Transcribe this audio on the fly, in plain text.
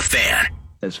Fan.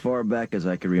 As far back as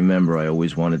I can remember, I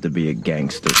always wanted to be a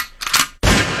gangster.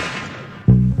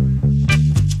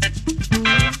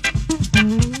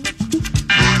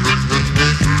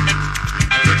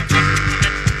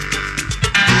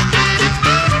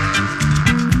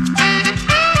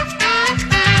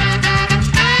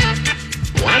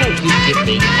 Why don't you give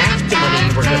me half the money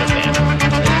you were going to bet, and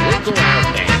we'll go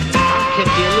out there, I'll get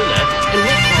the Luna, and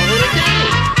we'll call it a day.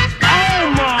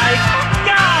 Oh my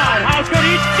God! How could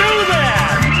he do that?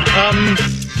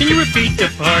 Can you repeat the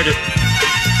part of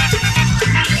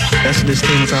That's what this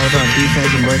team is all about,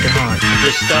 defense and working hard.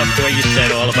 the stuff where you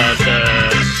said all about I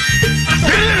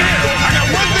got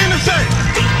one thing to say.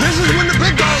 This is when the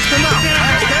big dogs come out.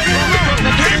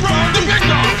 Can't roll the big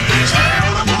dogs. Stay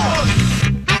on the board.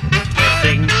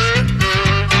 things?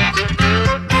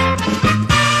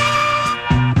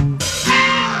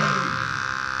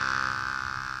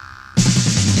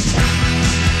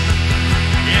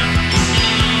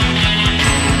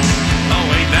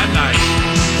 Oh, ain't that nice?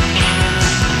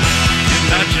 Didn't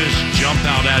that just jump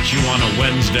out at you on a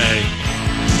Wednesday?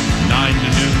 9 to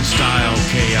noon style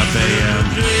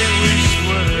KFAN.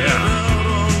 Yeah.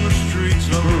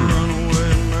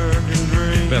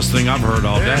 Best thing I've heard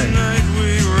all day.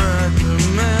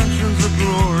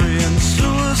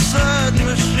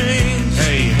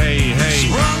 Hey, hey, hey.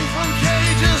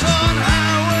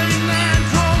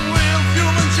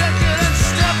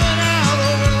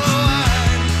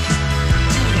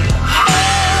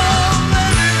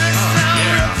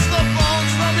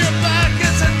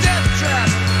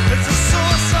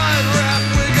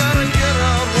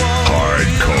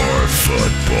 Hardcore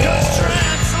football.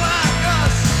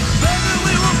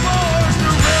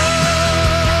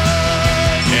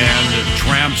 And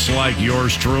tramps like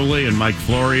yours truly and Mike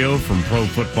Florio from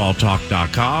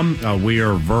ProFootballTalk.com. We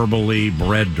are verbally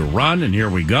bred to run, and here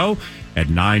we go at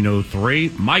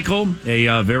 9:03. Michael,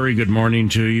 a very good morning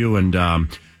to you, and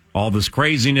all this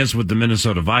craziness with the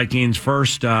Minnesota Vikings.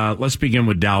 First, let's begin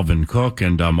with Dalvin Cook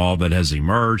and all that has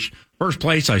emerged. First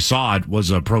place I saw it was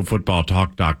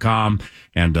ProFootballTalk.com,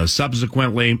 and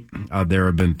subsequently there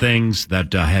have been things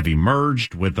that have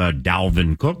emerged with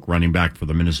Dalvin Cook, running back for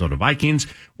the Minnesota Vikings.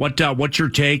 What's your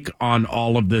take on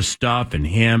all of this stuff and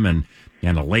him and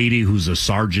a lady who's a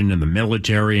sergeant in the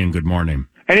military? And good morning.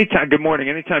 Good morning.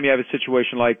 Anytime you have a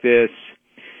situation like this,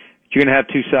 you're going to have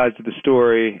two sides of the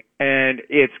story, and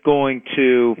it's going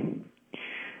to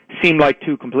seem like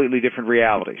two completely different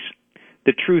realities.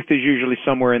 The truth is usually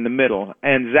somewhere in the middle,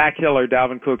 and Zach Hiller,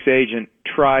 Dalvin Cook's agent,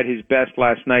 tried his best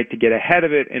last night to get ahead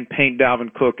of it and paint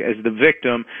Dalvin Cook as the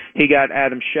victim. He got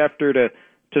Adam Schefter to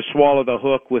swallow the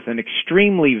hook with an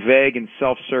extremely vague and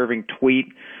self-serving tweet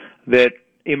that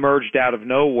emerged out of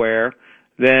nowhere.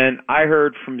 Then I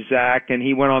heard from Zach, and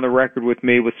he went on the record with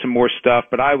me with some more stuff,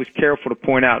 but I was careful to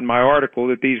point out in my article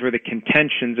that these were the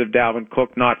contentions of Dalvin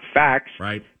Cook, not facts.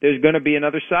 Right. There's going to be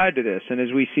another side to this, and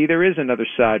as we see, there is another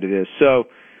side to this. So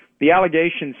the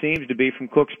allegation seems to be, from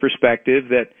Cook's perspective,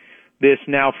 that this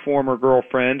now former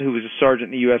girlfriend, who was a sergeant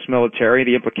in the U.S. military,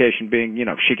 the implication being,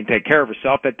 she can take care of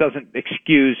herself, that doesn't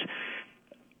excuse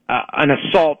an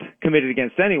assault committed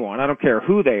against anyone. I don't care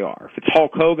who they are. If it's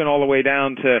Hulk Hogan all the way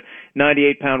down to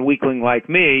 98-pound weakling like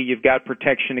me, you've got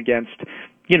protection against,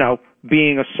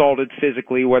 being assaulted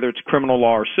physically, whether it's criminal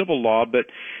law or civil law. But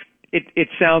it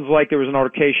sounds like there was an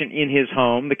altercation in his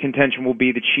home. The contention will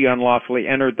be that she unlawfully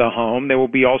entered the home. There will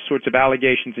be all sorts of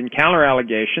allegations and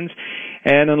counter-allegations.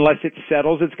 And unless it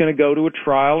settles, it's going to go to a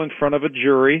trial in front of a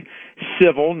jury,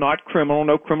 civil, not criminal,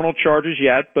 no criminal charges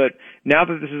yet. But now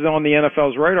that this is on the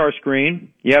NFL's radar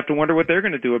screen, you have to wonder what they're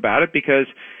going to do about it, because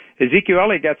Ezekiel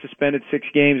Elliott got suspended 6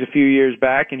 games a few years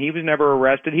back, and he was never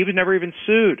arrested. He was never even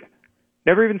sued.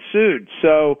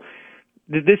 So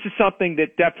this is something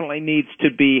that definitely needs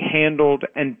to be handled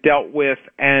and dealt with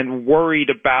and worried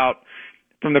about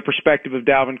from the perspective of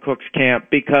Dalvin Cook's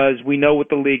camp, because we know what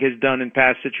the league has done in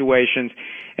past situations.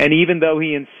 And even though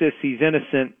he insists he's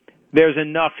innocent, there's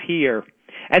enough here.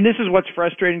 And this is what's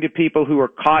frustrating to people who are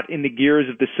caught in the gears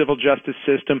of the civil justice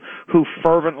system, who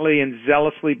fervently and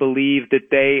zealously believe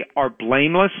that they are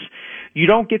blameless. You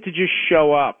don't get to just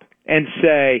show up and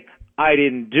say, I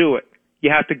didn't do it.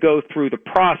 You have to go through the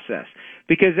process,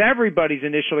 because everybody's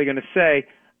initially going to say,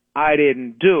 I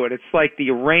didn't do it. It's like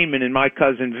the arraignment in My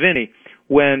Cousin Vinny,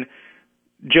 when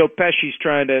Joe Pesci's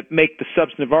trying to make the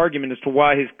substantive argument as to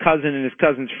why his cousin and his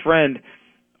cousin's friend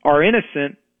are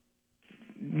innocent.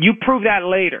 You prove that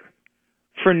later.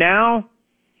 For now,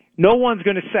 no one's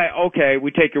going to say, okay,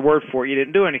 we take your word for it. You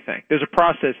didn't do anything. There's a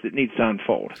process that needs to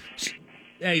unfold.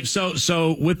 Hey,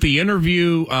 so with the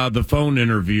interview, the phone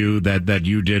interview that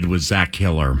you did with Zach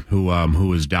Hiller,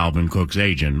 who is Dalvin Cook's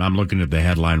agent. I'm looking at the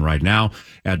headline right now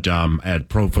at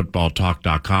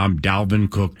ProFootballTalk.com.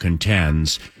 Dalvin Cook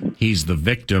contends he's the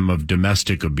victim of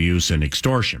domestic abuse and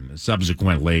extortion.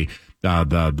 Subsequently,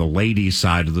 the lady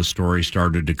side of the story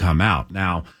started to come out.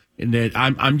 Now,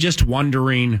 I'm just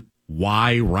wondering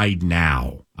why right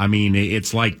now. I mean,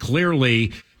 it's like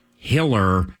clearly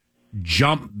Hiller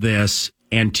jumped this,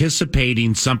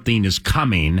 anticipating something is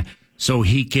coming, so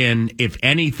he can, if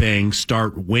anything,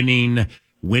 start winning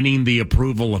the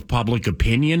approval of public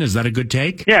opinion. Is that a good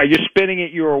take? Yeah, you're spinning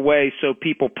it your way so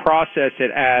people process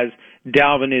it as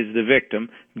Dalvin is the victim,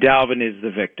 Dalvin is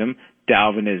the victim,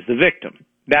 Dalvin is the victim.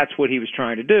 That's what he was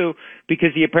trying to do,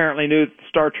 because he apparently knew that the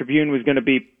Star Tribune was going to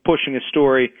be pushing a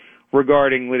story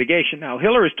regarding litigation. Now,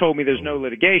 Hiller has told me there's no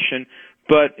litigation,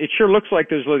 but it sure looks like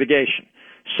there's litigation.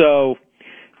 So,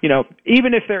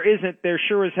 even if there isn't, there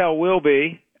sure as hell will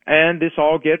be, and this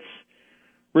all gets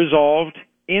resolved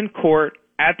in court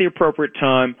at the appropriate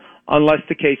time unless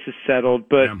the case is settled.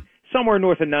 But somewhere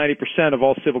north of 90% of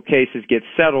all civil cases get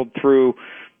settled through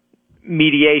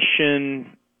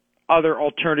mediation, other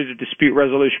alternative dispute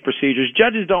resolution procedures.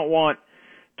 Judges don't want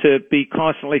to be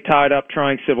constantly tied up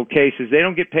trying civil cases. They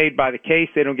don't get paid by the case.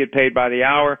 They don't get paid by the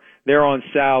hour. They're on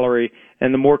salary.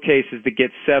 And the more cases that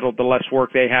get settled, the less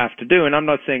work they have to do. And I'm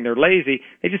not saying they're lazy.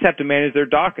 They just have to manage their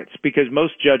dockets because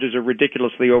most judges are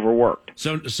ridiculously overworked.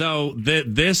 So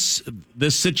this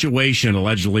situation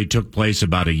allegedly took place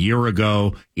about a year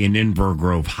ago in Inver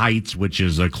Grove Heights, which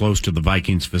is close to the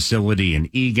Vikings facility in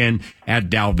Eagan, at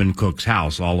Dalvin Cook's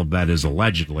house. All of that is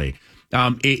allegedly.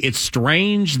 It's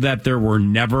strange that there were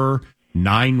never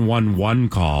 911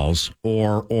 calls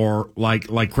or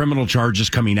like criminal charges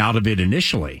coming out of it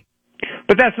initially.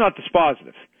 But that's not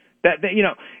dispositive.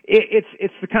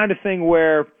 It's the kind of thing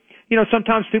where,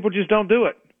 sometimes people just don't do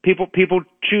it. People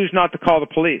choose not to call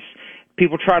the police.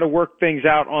 People try to work things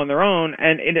out on their own,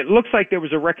 and it looks like there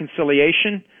was a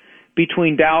reconciliation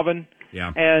between Dalvin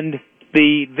and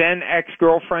the then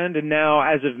ex-girlfriend, and now,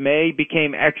 as of May,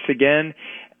 became ex again.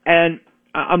 And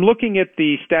I'm looking at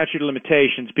the statute of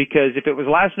limitations because if it was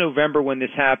last November when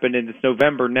this happened and it's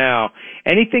November now,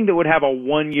 anything that would have a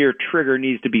 1-year trigger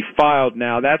needs to be filed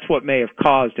now. That's what may have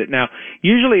caused it. Now,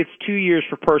 usually it's 2 years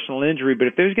for personal injury, but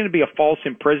if there's going to be a false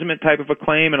imprisonment type of a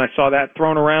claim, and I saw that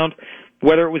thrown around,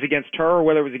 whether it was against her or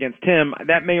whether it was against him,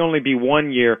 that may only be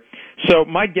 1 year. So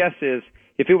my guess is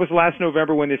if it was last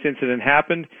November when this incident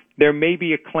happened, there may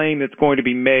be a claim that's going to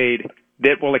be made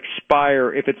that will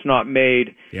expire if it's not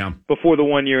made before the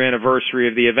 1-year anniversary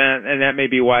of the event, and that may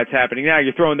be why it's happening now.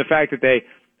 You're throwing the fact that they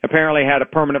apparently had a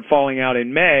permanent falling out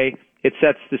in May. It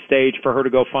sets the stage for her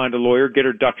to go find a lawyer, get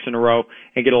her ducks in a row,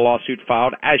 and get a lawsuit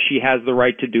filed, as she has the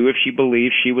right to do if she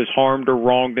believes she was harmed or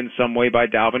wronged in some way by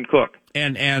Dalvin Cook.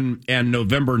 And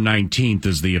November 19th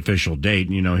is the official date.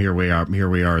 Here we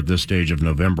are at this stage of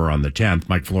November on the 10th.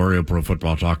 Mike Florio,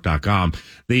 ProFootballTalk.com.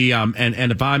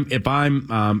 And if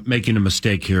I'm making a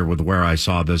mistake here with where I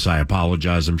saw this, I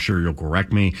apologize. I'm sure you'll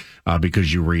correct me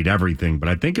because you read everything. But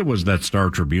I think it was that Star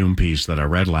Tribune piece that I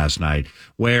read last night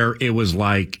where it was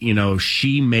like,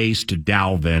 she maced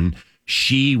Dalvin.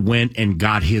 She went and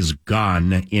got his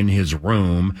gun in his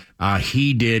room.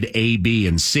 He did A, B,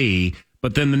 and C.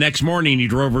 But then the next morning he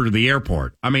drove her to the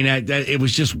airport. I mean, it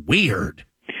was just weird.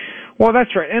 Well,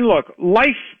 that's right. And look,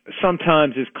 life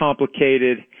sometimes is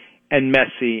complicated and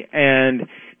messy, and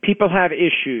people have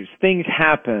issues. Things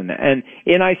happen. And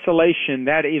in isolation,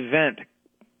 that event,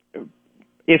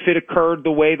 if it occurred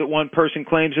the way that one person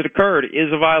claims it occurred,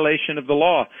 is a violation of the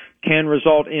law, can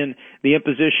result in the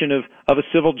imposition of a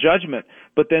civil judgment.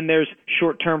 But then there's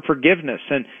short-term forgiveness,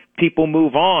 and people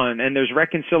move on, and there's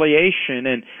reconciliation,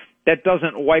 and that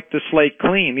doesn't wipe the slate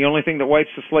clean. The only thing that wipes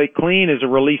the slate clean is a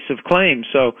release of claims.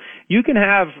 So you can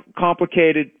have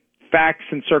complicated facts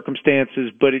and circumstances,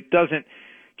 but it doesn't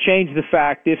change the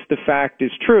fact, if the fact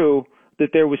is true, that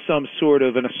there was some sort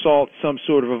of an assault, some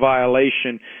sort of a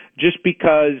violation, just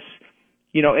because,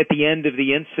 at the end of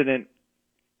the incident,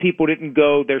 people didn't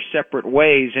go their separate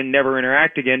ways and never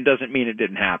interact again doesn't mean it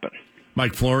didn't happen.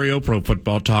 Mike Florio,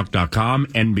 ProFootballTalk.com,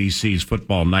 NBC's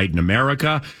Football Night in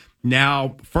America.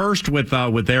 Now, first with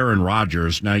Aaron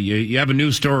Rodgers. Now, you have a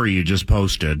new story you just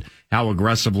posted. How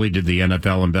aggressively did the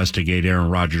NFL investigate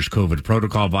Aaron Rodgers' COVID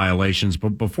protocol violations?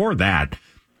 But before that,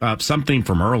 something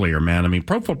from earlier, man. I mean,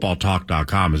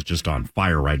 ProFootballTalk.com is just on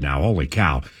fire right now. Holy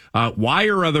cow. Why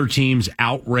are other teams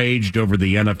outraged over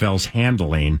the NFL's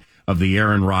handling of the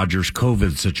Aaron Rodgers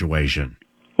COVID situation?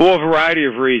 Well, a variety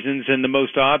of reasons, and the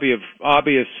most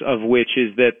obvious of which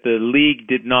is that the league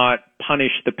did not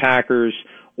punish the Packers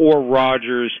or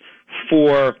Rodgers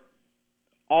for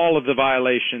all of the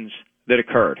violations that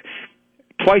occurred.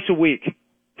 Twice a week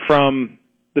from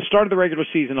the start of the regular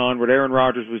season onward, Aaron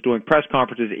Rodgers was doing press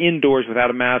conferences indoors without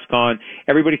a mask on.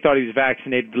 Everybody thought he was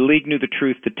vaccinated. The league knew the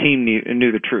truth. The team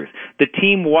knew the truth. The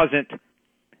team wasn't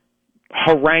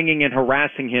haranguing and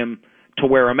harassing him to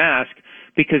wear a mask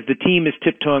because the team is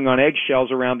tiptoeing on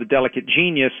eggshells around the delicate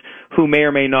genius who may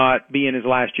or may not be in his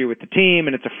last year with the team,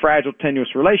 and it's a fragile,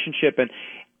 tenuous relationship. And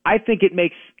I think it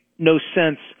makes no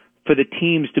sense for the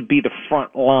teams to be the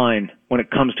front line when it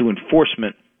comes to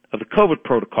enforcement of the COVID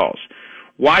protocols.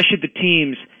 Why should the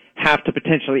teams have to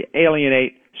potentially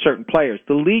alienate certain players?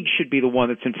 The league should be the one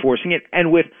that's enforcing it.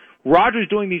 And with Rodgers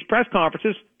doing these press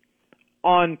conferences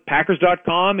on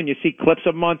Packers.com, and you see clips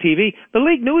of him on TV, the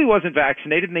league knew he wasn't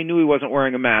vaccinated and they knew he wasn't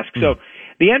wearing a mask. So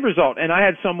the end result, and I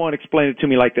had someone explain it to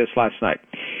me like this last night.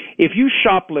 If you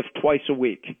shoplift twice a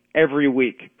week, every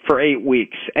week, for 8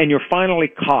 weeks, and you're finally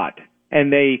caught,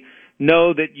 and they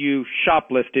know that you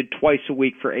shoplifted twice a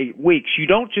week for 8 weeks, you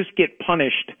don't just get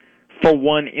punished for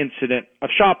one incident of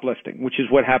shoplifting, which is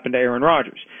what happened to Aaron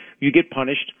Rodgers. You get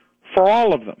punished for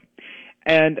all of them.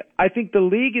 And I think the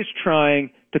league is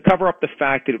trying to cover up the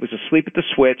fact that it was asleep at the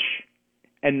switch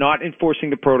and not enforcing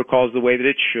the protocols the way that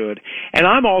it should. And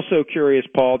I'm also curious,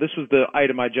 Paul, this was the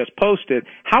item I just posted,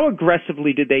 how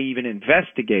aggressively did they even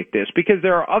investigate this? Because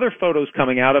there are other photos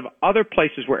coming out of other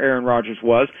places where Aaron Rodgers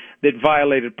was that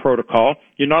violated protocol.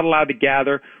 You're not allowed to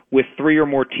gather with 3 or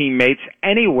more teammates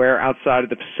anywhere outside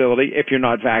of the facility if you're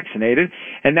not vaccinated.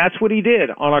 And that's what he did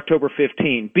on October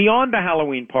 15, beyond the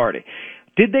Halloween party.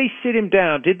 Did they sit him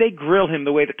down? Did they grill him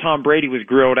the way that Tom Brady was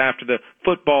grilled after the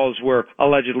footballs were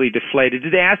allegedly deflated?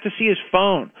 Did they ask to see his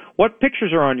phone? What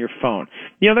pictures are on your phone?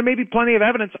 You know, there may be plenty of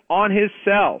evidence on his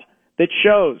cell that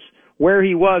shows where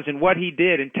he was and what he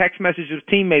did, and text messages of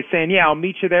teammates saying, yeah, I'll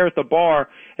meet you there at the bar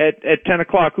at 10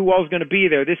 o'clock. Who all's going to be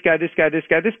there? This guy, this guy, this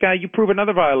guy, this guy. You prove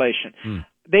another violation.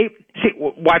 They see,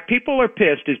 why people are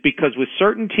pissed is because with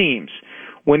certain teams,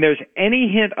 when there's any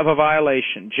hint of a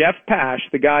violation, Jeff Pash,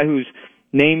 the guy whose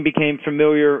name became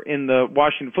familiar in the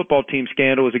Washington football team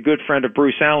scandal, is a good friend of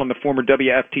Bruce Allen, the former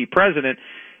WFT president.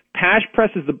 Pash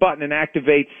presses the button and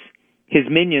activates his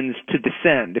minions to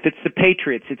descend. If it's the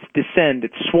Patriots, it's descend.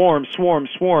 It's swarm, swarm,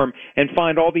 swarm, and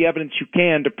find all the evidence you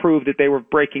can to prove that they were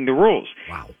breaking the rules.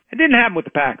 Wow. It didn't happen with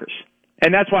the Packers.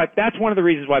 And that's one of the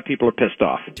reasons why people are pissed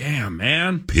off. Damn,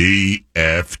 man.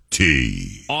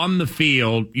 PFT. On the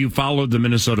field, you followed the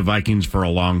Minnesota Vikings for a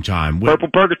long time. Purple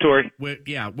Purgatory. With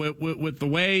the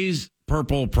ways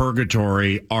Purple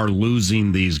Purgatory are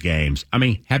losing these games. I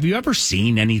mean, have you ever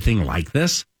seen anything like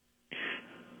this?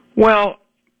 Well,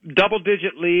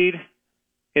 double-digit lead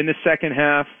in the second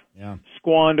half,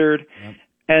 squandered,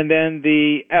 and then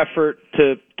the effort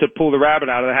to pull the rabbit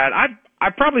out of the hat. I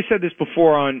probably said this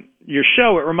before on your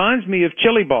show. It reminds me of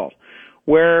Chili Ball,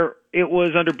 where it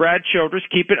was under Brad Childress.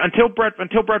 Keep it until Brett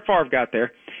Favre got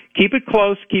there. Keep it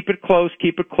close, keep it close,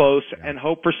 keep it close, and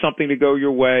hope for something to go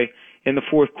your way in the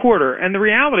fourth quarter. And the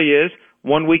reality is,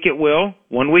 1 week it will,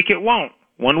 1 week it won't.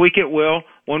 1 week it will,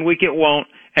 1 week it won't,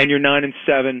 and you're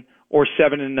 9-7 or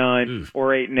 7-9 or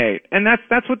 8-8. And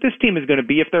that's what this team is going to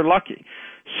be if they're lucky.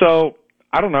 So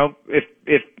I don't know if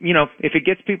it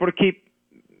gets people to keep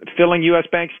filling U.S.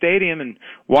 Bank Stadium and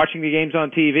watching the games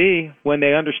on TV, when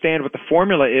they understand what the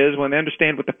formula is, when they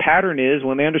understand what the pattern is,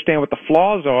 when they understand what the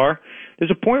flaws are,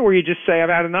 there's a point where you just say, I've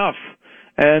had enough.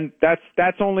 And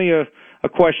that's only a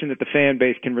question that the fan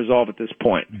base can resolve at this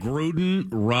point. Gruden,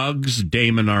 Ruggs,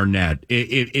 Damon Arnett.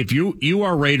 If you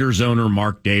are Raiders owner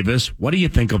Mark Davis, what do you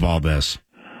think of all this?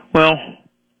 Well,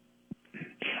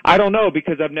 I don't know,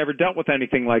 because I've never dealt with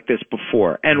anything like this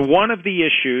before. And one of the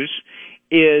issues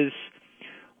is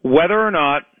whether or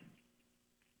not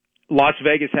Las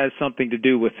Vegas has something to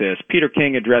do with this. Peter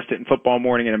King addressed it in Football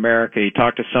Morning in America. He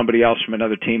talked to somebody else from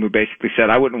another team who basically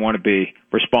said, I wouldn't want to be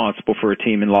responsible for a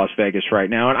team in Las Vegas right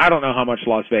now. And I don't know how much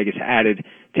Las Vegas added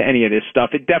to any of this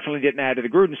stuff. It definitely didn't add to the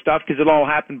Gruden stuff, because it all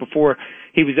happened before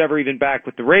he was ever even back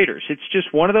with the Raiders. It's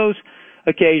just one of those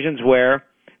occasions where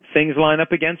things line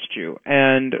up against you.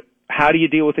 And how do you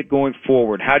deal with it going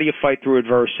forward? How do you fight through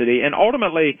adversity? And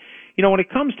ultimately, when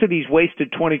it comes to these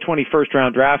wasted 2020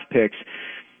 first-round draft picks,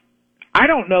 I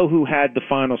don't know who had the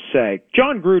final say.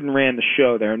 John Gruden ran the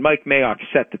show there, and Mike Mayock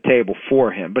set the table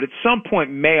for him. But at some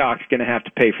point, Mayock's going to have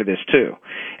to pay for this, too.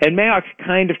 And Mayock's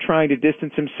kind of trying to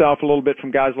distance himself a little bit from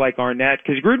guys like Arnett,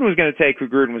 because Gruden was going to take who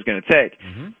Gruden was going to take.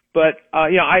 Mm-hmm. But,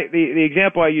 the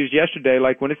example I used yesterday,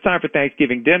 like when it's time for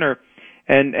Thanksgiving dinner,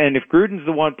 And if Gruden's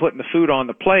the one putting the food on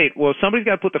the plate, well, somebody's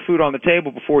got to put the food on the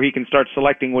table before he can start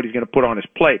selecting what he's going to put on his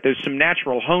plate. There's some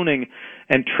natural honing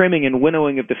and trimming and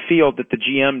winnowing of the field that the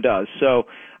GM does. So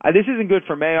this isn't good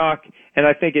for Mayock, and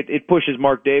I think it pushes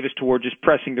Mark Davis toward just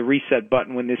pressing the reset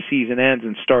button when this season ends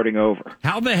and starting over.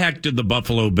 How the heck did the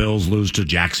Buffalo Bills lose to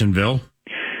Jacksonville?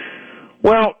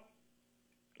 Well,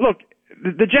 look,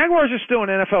 the Jaguars are still an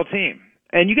NFL team,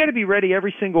 and you got to be ready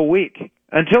every single week.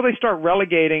 Until they start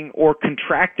relegating or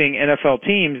contracting NFL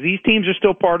teams, these teams are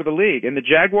still part of the league. And the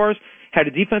Jaguars had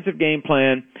a defensive game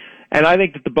plan, and I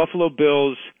think that the Buffalo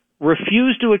Bills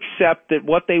refused to accept that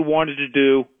what they wanted to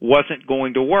do wasn't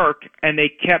going to work, and they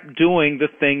kept doing the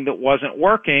thing that wasn't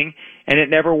working, and it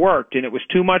never worked. And it was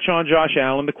too much on Josh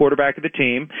Allen, the quarterback of the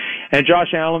team. And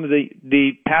Josh Allen,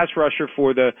 the pass rusher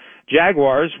for the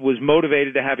Jaguars, was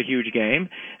motivated to have a huge game.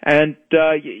 And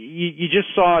you just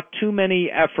saw too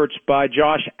many efforts by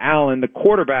Josh Allen, the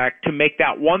quarterback, to make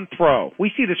that one throw.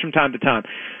 We see this from time to time.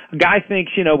 A guy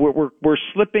thinks, we're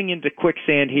slipping into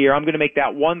quicksand here. I'm going to make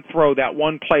that one throw, that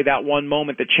one play, that one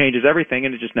moment that changes everything,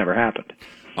 and it just never happened.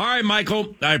 All right,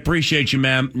 Michael, I appreciate you,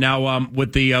 man. Now,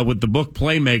 with the book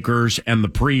Playmakers and the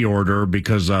pre-order,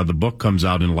 because the book comes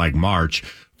out in like March,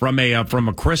 from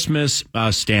a Christmas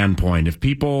standpoint, if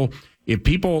people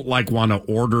like want to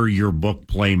order your book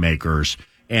Playmakers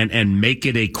and make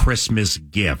it a Christmas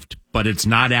gift, but it's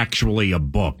not actually a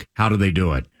book, how do they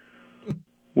do it?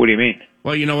 What do you mean?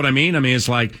 Well, you know what I mean? I mean, it's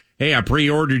like, hey, I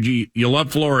pre-ordered you. You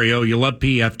love Florio. You love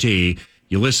PFT.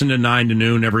 You listen to 9 to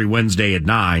noon every Wednesday at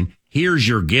 9. Here's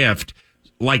your gift.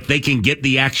 Like, they can get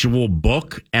the actual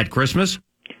book at Christmas?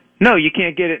 No, you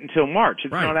can't get it until March.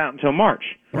 It's not out until March.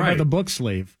 What about the book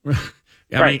sleeve?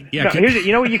 Right. You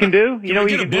know what you can do? You know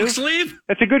what you can do? Book sleeve?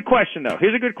 That's a good question, though.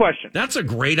 Here's a good question. That's a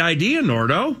great idea,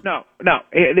 Nordo. No.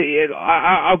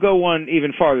 I'll go one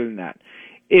even farther than that.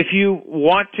 If you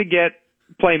want to get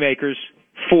Playmakers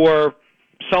for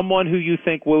someone who you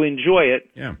think will enjoy it,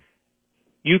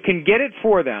 you can get it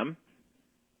for them.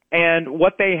 And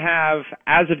what they have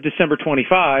as of December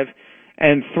 25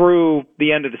 and through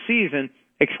the end of the season,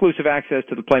 exclusive access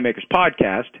to the Playmakers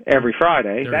podcast every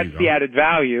Friday. That's the added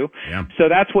value. Yeah. So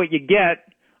that's what you get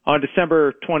on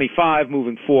December 25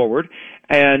 moving forward.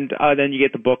 And then you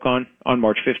get the book on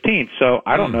March 15th. So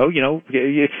I don't know,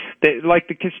 like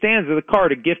the Costanza, the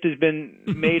card, a gift has been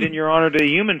made in your honor to the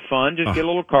Human Fund. Just get a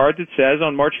little card that says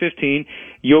on March 15th,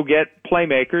 you'll get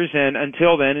Playmakers. And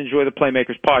until then, enjoy the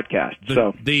Playmakers podcast.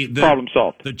 The problem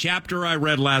solved. The chapter I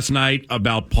read last night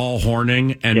about Paul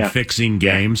Hornung and fixing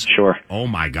games. Yeah, sure. Oh,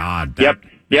 my God. Yep.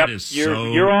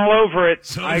 You're all over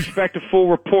it. I expect a full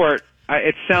report.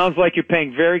 It sounds like you're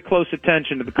paying very close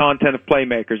attention to the content of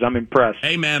Playmakers. I'm impressed.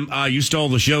 Hey, man, you stole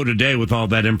the show today with all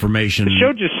that information. The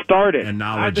show just started. And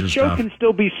knowledge the show can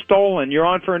still be stolen. You're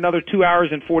on for another 2 hours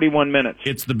and 41 minutes.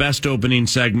 It's the best opening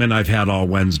segment I've had all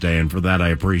Wednesday, and for that I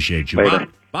appreciate you. Later.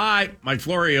 Bye. Mike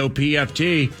Florio,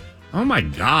 PFT. Oh, my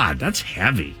God, that's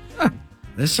heavy.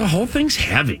 The whole thing's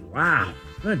heavy. Wow.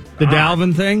 Good The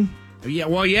Dalvin thing? Yeah,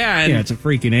 well, yeah. And, it's a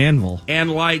freaking anvil.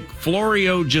 And like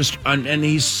Florio and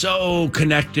he's so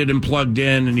connected and plugged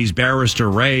in, and he's barrister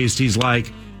raised. He's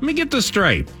like, let me get this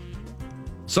straight.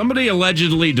 Somebody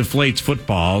allegedly deflates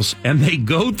footballs, and they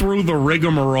go through the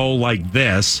rigmarole like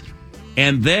this.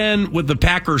 And then with the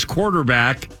Packers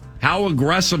quarterback, how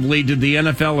aggressively did the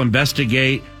NFL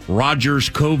investigate Rodgers'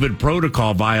 COVID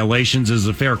protocol violations is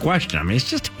a fair question. I mean, it's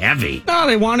just heavy. No,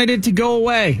 they wanted it to go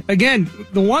away. Again,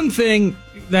 the one thing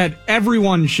that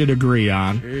everyone should agree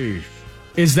on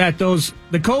is that the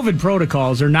COVID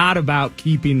protocols are not about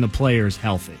keeping the players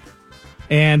healthy.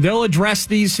 And they'll address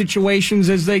these situations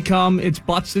as they come. It's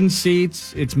butts and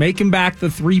seats. It's making back the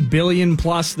 $3 billion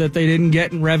plus that they didn't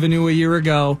get in revenue a year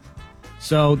ago.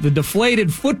 So the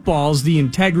deflated football's the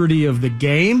integrity of the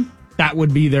game. That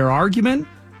would be their argument.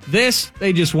 This,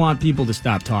 they just want people to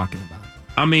stop talking about.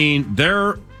 I mean,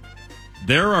 there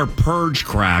are purge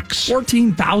cracks.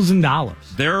 $14,000.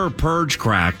 There are purge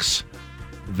cracks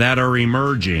that are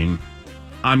emerging.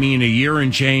 I mean, a year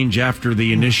and change after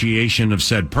the initiation of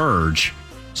said purge,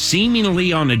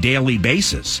 seemingly on a daily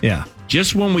basis. Yeah.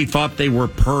 Just when we thought they were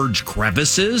purge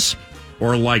crevices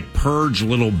or like purge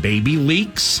little baby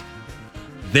leaks,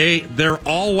 they're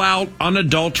all out,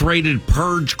 unadulterated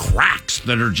purge cracks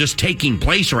that are just taking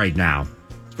place right now.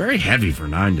 It's very heavy for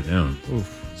 9 to noon.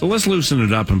 Oof. So let's loosen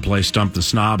it up and play Stump the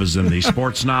Snob, as in the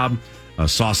sports snob.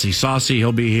 Saucy,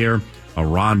 he'll be here.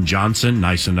 Ron Johnson,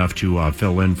 nice enough to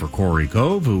fill in for Corey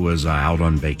Cove, who was out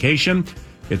on vacation.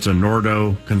 It's a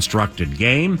Nordo constructed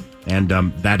game, and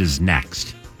that is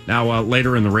next. Now,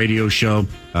 later in the radio show,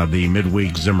 the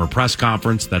midweek Zimmer press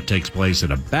conference, that takes place at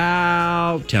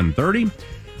about 10:30.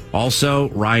 Also,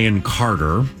 Ryan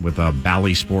Carter with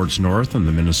Bally Sports North and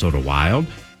the Minnesota Wild.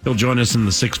 He'll join us in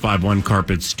the 651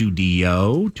 Carpet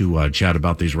Studio to chat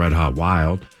about these Red Hot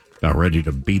Wild. About ready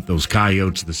to beat those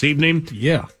Coyotes this evening.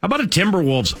 Yeah. How about a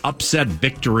Timberwolves upset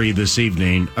victory this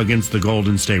evening against the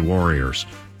Golden State Warriors?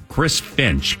 Chris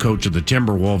Finch, coach of the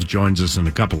Timberwolves, joins us in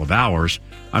a couple of hours.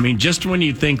 I mean, just when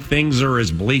you think things are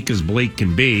as bleak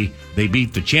can be, they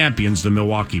beat the champions, the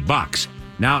Milwaukee Bucks.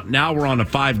 Now we're on a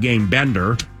 5-game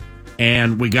bender,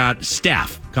 and we got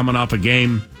Steph coming off a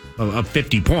game of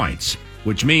 50 points,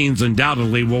 which means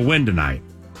undoubtedly we'll win tonight.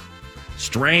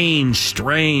 Strange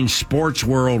sports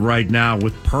world right now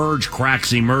with purge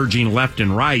cracks emerging left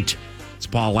and right. It's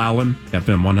Paul Allen,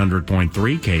 FM 100.3,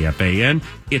 KFAN.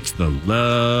 It's the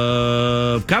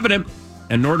Love Covenant.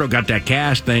 And Nordo got that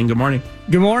cash thing. Good morning.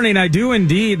 Good morning. I do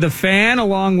indeed. The Fan,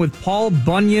 along with Paul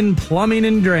Bunyan Plumbing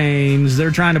and Drains,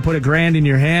 they're trying to put $1,000 in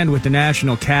your hand with the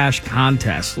National Cash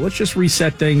Contest. Let's just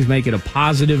reset things, make it a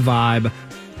positive vibe,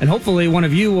 and hopefully one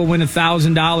of you will win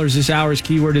 $1,000. This hour's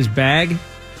keyword is bag.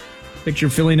 Picture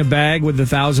filling a bag with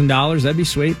 $1,000. That'd be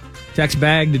sweet. Text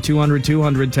bag to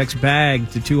 200-200. Text bag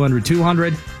to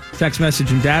 200-200. Text message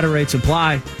and data rates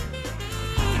apply.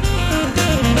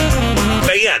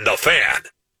 The Fan.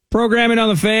 Programming on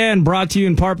the Fan brought to you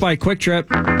in part by Quick Trip.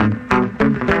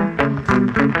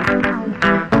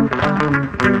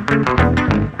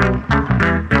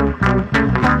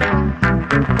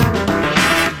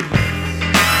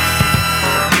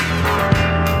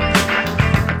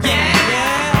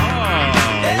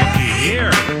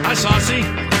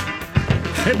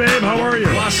 Hey, babe, how are you?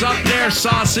 What's up there,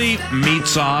 Saucy? Meat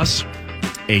Sauce,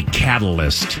 a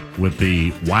catalyst with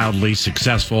the wildly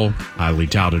successful, highly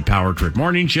touted Power Trip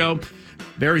Morning Show.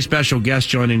 Very special guest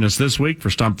joining us this week for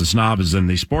Stump the Snob is in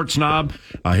the Sports Snob.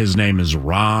 His name is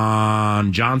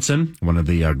Ron Johnson, one of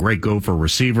the great Gopher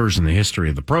receivers in the history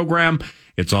of the program.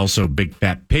 It's also Big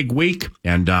Fat Pig Week,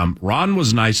 and Ron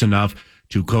was nice enough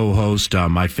to co-host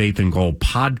my Faith and Goal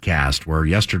podcast, where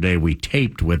yesterday we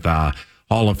taped with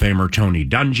Hall of Famer Tony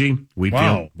Dungy. We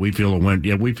feel it went.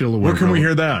 Yeah, we feel it went. Where can we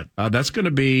hear that? That's going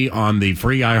to be on the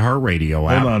free iHeartRadio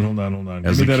app. Hold on.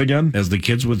 Give me that again. As the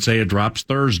kids would say, it drops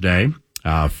Thursday.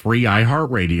 Free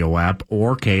iHeartRadio app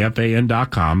or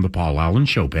KFAN.com, the Paul Allen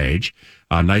Show page.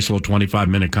 A nice little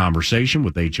 25-minute conversation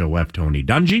with HOF Tony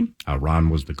Dungy. Ron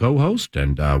was the co-host,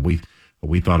 and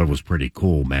we thought it was pretty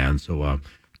cool, man. So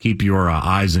keep your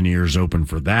eyes and ears open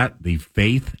for that. The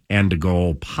Faith and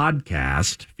Goal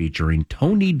podcast featuring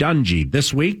Tony Dungy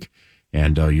this week,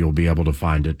 and you'll be able to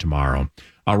find it tomorrow.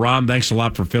 Ron, thanks a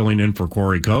lot for filling in for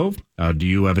Corey Cove. Do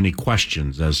you have any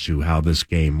questions as to how this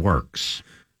game works?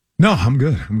 No, I'm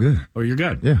good. Oh, you're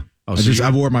good? Yeah. Oh,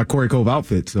 I wore my Corey Cove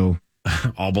outfit, so.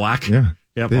 All black? Yeah.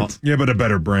 Yeah, but a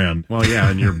better brand. Well, yeah,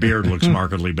 and your beard looks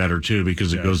markedly better, too,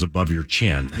 because it goes above your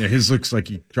chin. Yeah, his looks like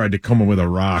he tried to come in with a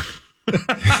rock.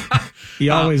 He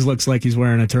always looks like he's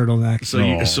wearing a turtleneck.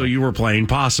 So you were playing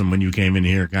possum when you came in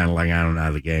here, kind of like, I don't know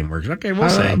how the game works. Okay, we'll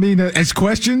see. I mean, as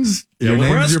questions, your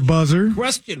name's your buzzer.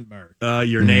 Question mark.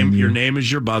 Your name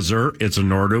is your buzzer. It's a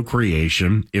Nordo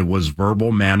creation. It was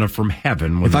verbal manna from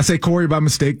heaven. If I say Corey by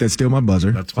mistake, that's still my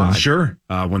buzzer. That's fine. Sure.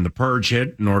 When the purge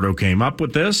hit, Nordo came up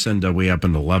with this, and we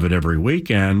happen to love it every week,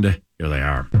 and here they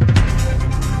are.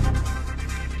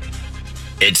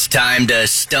 It's time to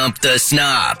stump the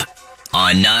snob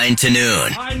on 9 to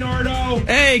noon. Hi, Nordo.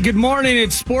 Hey, good morning.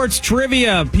 It's Sports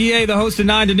Trivia. PA, the host of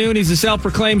 9 to noon. He's a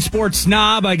self-proclaimed sports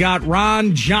snob. I got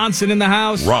Ron Johnson in the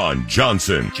house. Ron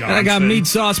Johnson. And I got Meat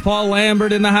Sauce Paul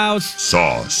Lambert in the house.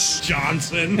 Sauce.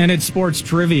 Johnson. And it's Sports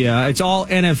Trivia. It's all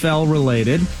NFL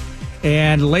related.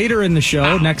 And later in the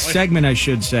show, next segment, I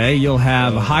should say, you'll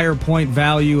have higher point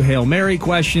value Hail Mary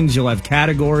questions. You'll have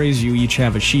categories. You each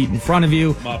have a sheet in front of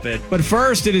you. Muppet. But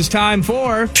first, it is time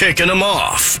for... Kicking them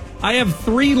off. I have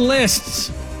 3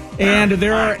 lists, and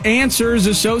there are answers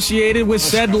associated with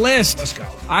said list. Let's go.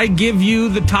 I give you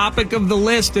the topic of the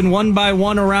list, and one by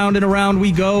one, around and around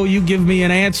we go. You give me an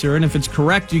answer, and if it's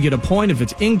correct, you get a point. If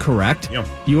it's incorrect,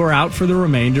 you are out for the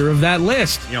remainder of that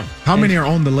list. How many are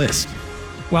on the list?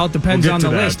 Well, it depends on the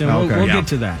that. list, and we'll get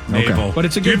to that. Naval. But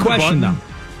it's a good question, though.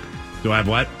 Do I have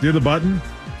what? Do the button?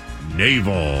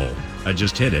 Naval. I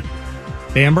just hit it.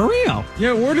 Dan Marino.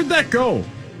 Yeah, where did that go?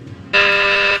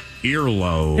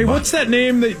 Earlobe. Hey, what's that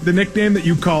name, the nickname that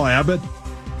you call Abbott?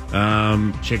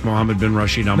 Sheikh Mohammed bin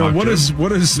Rashid Al No, Maktoum.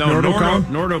 what is Nordo call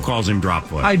him? Nordo calls him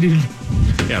Dropfoot. I did.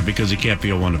 Yeah, because he can't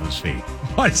feel one of his feet.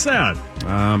 What's that?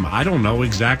 I don't know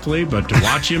exactly, but to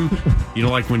watch him,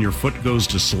 like when your foot goes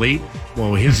to sleep,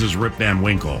 well, his is Rip Van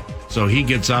Winkle. So he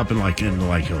gets up and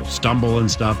he'll stumble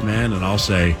and stuff, man, and I'll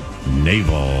say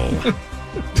navel.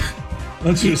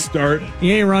 Let's just start.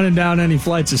 He ain't running down any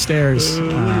flights of stairs.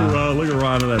 Look at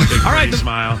Ron with that big All right, pretty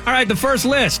smile. All right, the first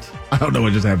list. I don't know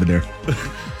what just happened there.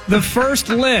 The first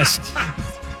list.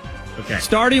 Okay.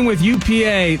 Starting with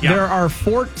UPA, there are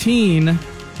 14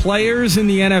 players in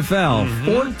the NFL.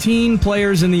 14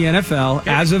 players in the NFL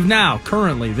as of now,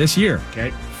 currently, this year.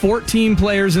 Okay. 14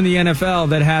 players in the NFL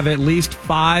that have at least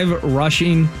 5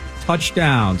 rushing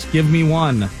touchdowns. Give me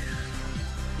one.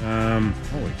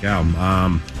 Holy cow.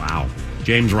 Wow.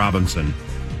 James Robinson.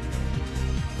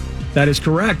 That is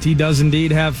correct. He does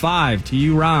indeed have 5. To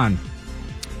you, Ron.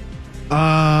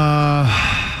 Let's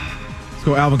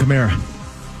go Alvin Kamara.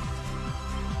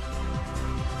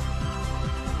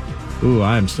 Ooh,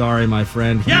 I'm sorry, my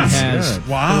friend. He has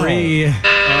Wow. 3.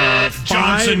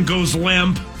 Johnson goes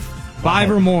limp.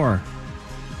 5 or more.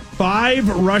 5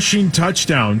 rushing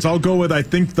touchdowns. I'll go with, I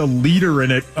think, the leader in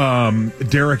it,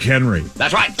 Derrick Henry.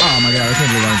 That's right. Oh, my God. I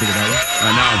can't believe I didn't think of that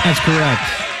I know. That's correct.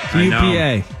 To I know.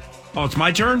 UPA. Oh, it's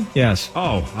my turn? Yes.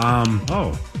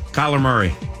 Kyler Murray.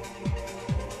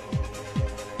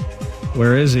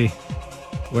 Where is he?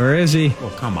 Where is he?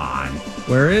 Oh, come on.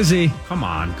 Where is he? Come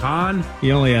on, Con.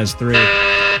 He only has 3.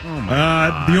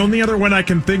 The only other one I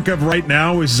can think of right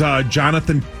now is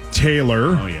Jonathan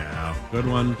Taylor. Oh, yeah. Good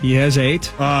one. He has 8.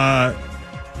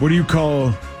 What do you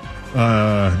call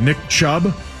Nick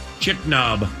Chubb? Chick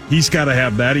Nub. He's got to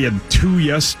have that. He had 2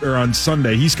 on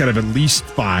Sunday. He's got to have at least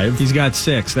 5. He's got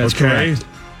 6. That's correct.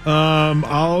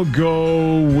 I'll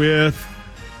go with.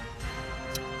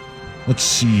 Let's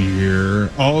see here.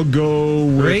 I'll go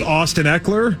with 3. Austin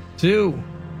Eckler. 2.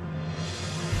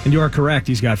 And you are correct.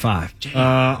 He's got 5.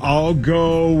 I'll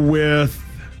go with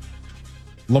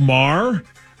Lamar.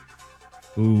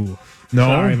 Ooh. No.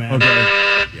 Sorry, man. Okay.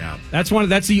 Yeah. That's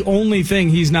the only thing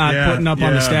he's not putting up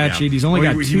on the stat sheet. He's only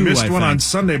got 2. He missed I one think. on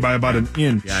Sunday by about an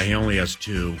inch. Yeah, he only has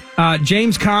 2.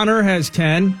 James Conner has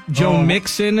 10. Joe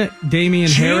Mixon, Damian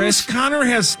Harris. James Conner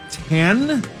has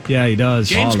 10. Yeah, he does.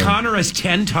 James Conner has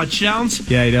 10 touchdowns?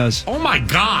 Yeah, he does. Oh, my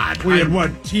God. We had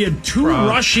what? He had 2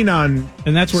 rushing on.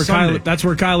 And that's where Sunday.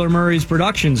 Kyler Murray's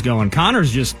production's going.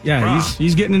 Connor's just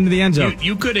he's getting into the end zone.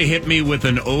 You could have hit me with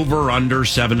an over/under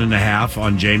 7.5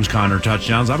 on James Conner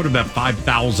touchdowns. I would have bet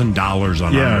 $5,000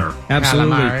 on under.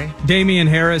 Absolutely. Calamari. Damian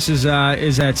Harris is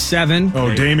at 7.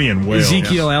 Oh, Damian Whale.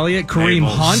 Ezekiel Elliott, Kareem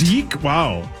Nabels. Hunt, Zeke.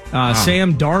 Wow.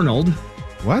 Sam Darnold,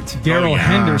 What? Daryl yeah.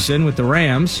 Henderson with the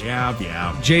Rams, Yeah.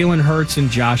 Jalen Hurts, and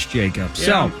Josh Jacobs.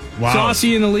 Yeah. So Wow.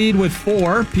 Saucy in the lead with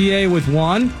 4, PA with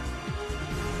 1.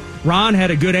 Ron had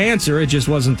a good answer. It just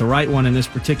wasn't the right one in this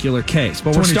particular case.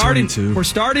 But we're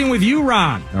starting with you,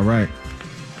 Ron. All right.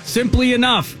 Simply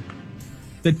enough,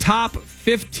 the top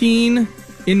 15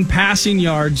 in passing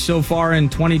yards so far in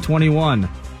 2021.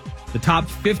 The top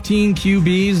 15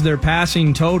 QBs, their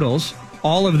passing totals,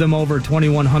 all of them over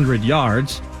 2,100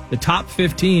 yards. The top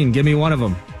 15, give me one of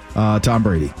them. Tom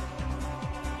Brady.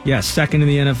 Yes, second in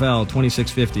the NFL,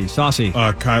 2,650. Saucy,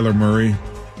 Kyler Murray.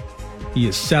 he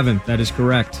is 7th. That is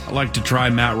correct. I'd like to try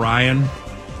Matt Ryan.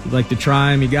 You'd like to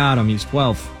try him, you got him. He's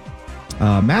 12th.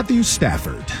 Matthew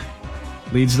Stafford.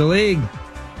 Leads the league.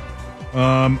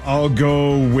 I'll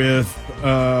go with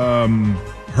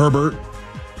Herbert.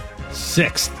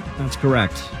 6th. That's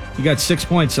correct. You got 6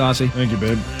 points, Saucy. Thank you,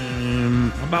 babe.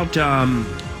 How about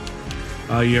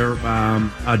your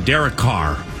Derek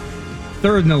Carr?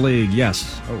 3rd in the league,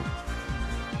 yes.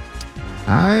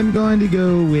 I'm going to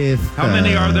go with. How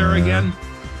many are there again?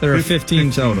 There are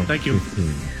 15 total. Thank you.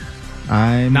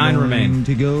 I'm 9 going remain.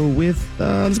 to go with.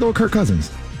 Let's go with Kirk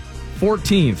Cousins.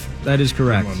 14th. That is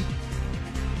correct.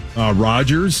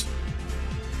 Rodgers.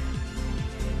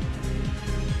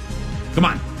 Come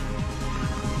on.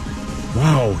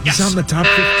 Wow. He's on the top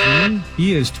 15?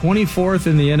 He is 24th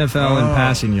in the NFL in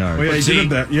passing yards. Well, yeah, he did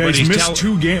that. Yeah, but he's he's missed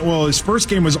 2 games. Well, his first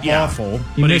game was awful.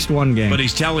 He missed 1 game. But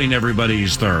he's telling everybody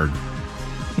he's 3rd.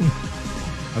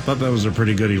 I thought that was a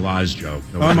pretty good Eli's joke.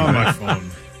 I'm on my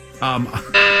phone. I'm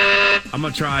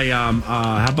going to try,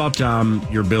 how about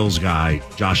your Bills guy,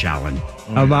 Josh Allen?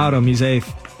 How about him? He's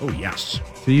 8th. Oh, yes.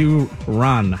 To you,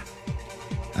 Ron.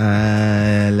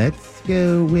 Let's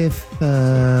go with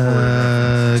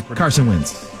Carson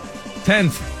Wentz.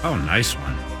 10th. Oh, nice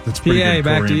one. That's pretty PA, good.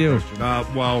 back to you.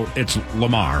 Well, it's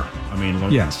Lamar. I mean,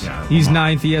 Yes. yeah, He's Lamar.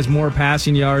 9th. He has more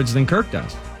passing yards than Kirk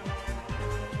does.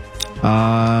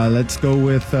 Let's go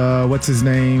with what's his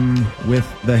name with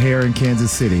the hair in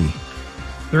Kansas City.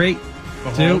 3, 2.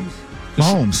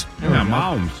 Mahomes. Yeah,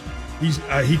 Mahomes.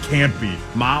 He can't be.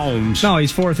 Mahomes. No,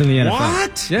 he's 4th in the NFL.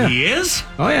 What? Yeah. He is?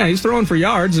 Oh, yeah. He's throwing for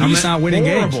yards, and he's not winning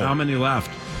games. How many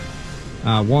left?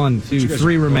 1, 2,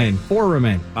 3 remain. 4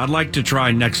 remain. I'd like to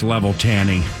try next level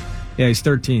Tanny. Yeah, he's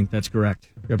 13th. That's correct.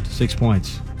 You're up to 6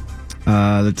 points.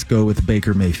 Let's go with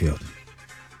Baker Mayfield.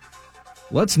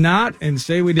 Let's not and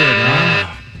say we did,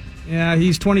 Ron. Yeah,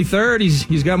 he's 23rd.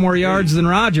 He's got more yards than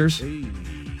Rodgers.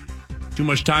 Too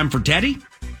much time for Teddy?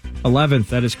 11th.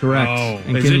 That is correct. Oh,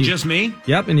 and is it just me?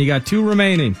 Yep, and you got 2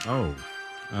 remaining. Oh.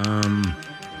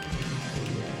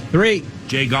 3.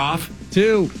 Jay Goff?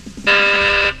 2.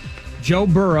 Joe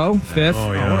Burrow, 5th.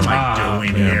 Oh, yeah. What am I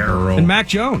doing here? And Mac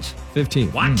Jones,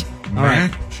 15th. What? All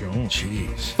right. Jones.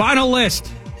 Jeez. Final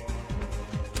list.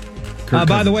 Kirk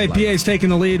By the Cousins way, left. PA's taking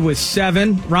the lead with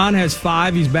 7. Ron has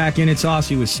 5. He's back in it.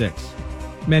 Saucy with 6.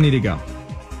 Many to go.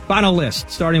 Final list,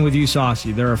 starting with you,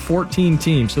 Saucy. There are 14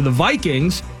 teams. So the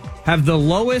Vikings have the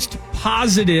lowest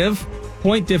positive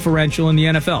point differential in the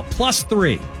NFL,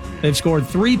 +3. They've scored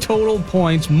 3 total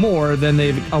points more than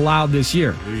they've allowed this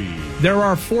year. There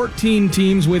are 14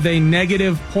 teams with a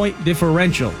negative point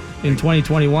differential in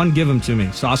 2021. Give them to me.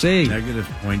 Saucy. Negative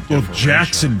point Well, differential.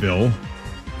 Jacksonville.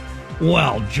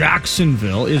 Well,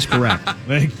 Jacksonville is correct.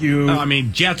 Thank you. I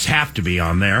mean, Jets have to be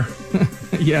on there.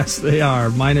 Yes, they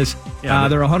are. Minus, Yeah,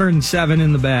 they're 107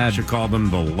 in the I bad. should call them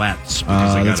the Lets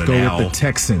because they got Let's an go L. with the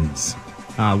Texans.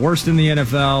 Worst in the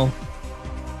NFL,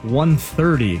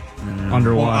 130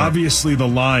 underwater. Well, obviously the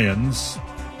Lions.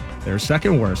 They're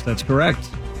second worst. That's correct.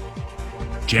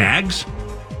 Jags?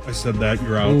 I said that.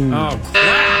 You're out. Oh,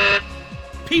 crap.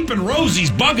 Peeping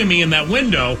Rosie's bugging me in that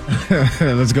window.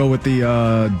 Let's go with the You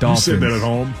Dolphins. said that at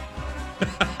home.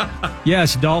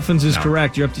 Yes, Dolphins is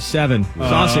correct. You're up to 7.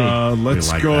 Saucy. Let's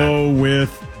We like go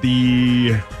with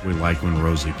the. We like when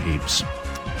Rosie peeps.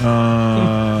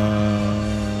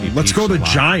 Let's go peeps a the lot.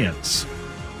 Giants.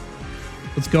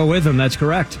 Let's go with them. That's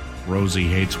correct. Rosie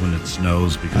hates when it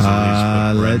snows because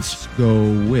of these Let's go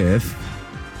with.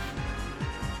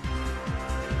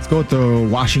 Let's go with the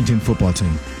Washington football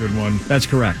team. Good one. That's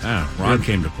correct. Ah, Ron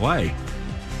came to play.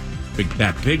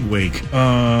 That big week.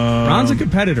 Ron's a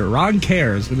competitor. Ron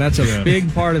cares, and that's a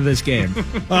big part of this game.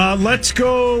 Let's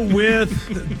go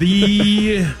with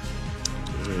the.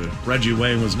 Reggie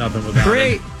Wayne was nothing without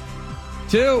 3, him.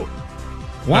 2,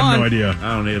 1. I have no idea.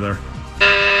 I don't either.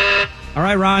 All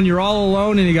right, Ron, you're all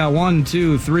alone, and you got 1,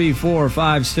 2, 3, 4,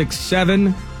 5, 6,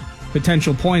 7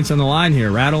 potential points on the line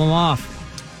here. Rattle them off.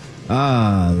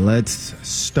 Let's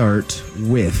start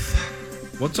with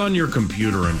What's on your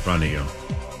computer in front of you?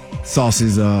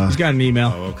 Sauce's He's got an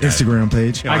email. Oh, okay. Instagram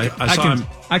page. Yeah, I saw him.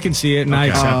 I can see it, and I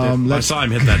Okay. accept it. I saw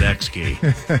him hit that X key.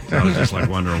 So I was just like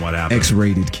wondering what happened.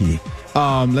 X-rated key.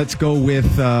 Let's go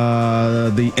with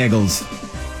the Eagles.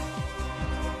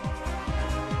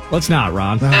 Let's not,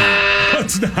 Ron.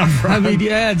 That's not right. I mean,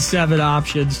 you had 7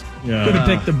 options. Yeah. Could have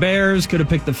picked the Bears, could have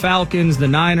picked the Falcons, the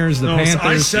Niners, the No, I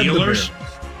Panthers. said the Steelers? Bears.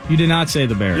 You did not say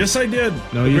the Bears. Yes, I did.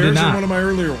 No, the you did Bears not. are one of my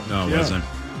earlier ones. No, it Yeah. wasn't.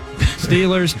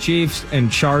 Steelers, Chiefs,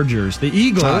 and Chargers. The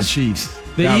Eagles. Chiefs.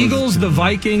 The That was Eagles, a the good one.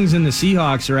 Vikings, and the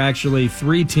Seahawks are actually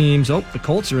 3 teams. Oh, the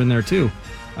Colts are in there too,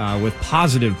 with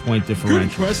positive point Good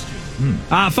differential. question.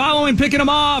 Following picking them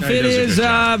off, Yeah, he it does a is good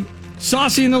job.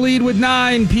 Saucy in the lead with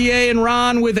 9, PA and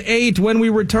Ron with 8. When we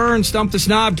return, Stump the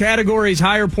Snob categories,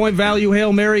 higher point value,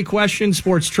 Hail Mary questions,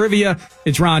 sports trivia.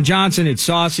 It's Ron Johnson, it's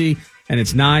Saucy, and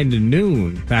it's 9 to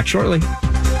noon. Back shortly.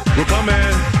 We're coming.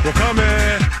 We're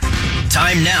coming.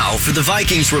 Time now for the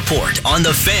Vikings Report on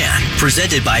The Fan,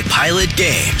 presented by Pilot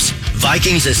Games.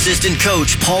 Vikings assistant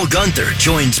coach Paul Gunther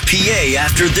joins PA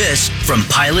after this from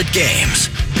Pilot Games.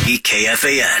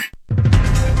 EKFAN.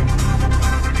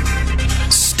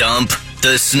 Stump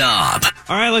the Snob.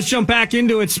 All right, let's jump back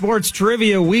into it. Sports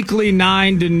trivia, weekly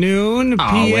 9 to noon.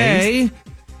 Always. PA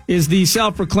is the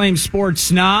self-proclaimed sports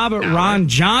snob, Ron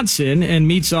Johnson, and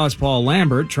Meat Sauce Paul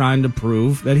Lambert trying to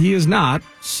prove that he is not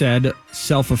said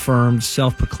self-affirmed,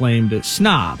 self-proclaimed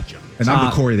snob. And I'm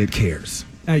the Corey that cares.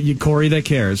 You Corey that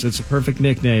cares. It's a perfect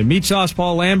nickname. Meat Sauce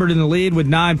Paul Lambert in the lead with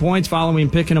 9 points following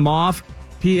picking him off.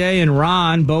 PA and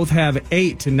Ron both have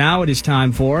 8. And now it is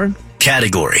time for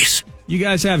Categories. You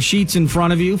guys have sheets in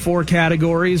front of you, 4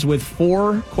 categories with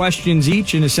 4 questions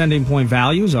each in ascending point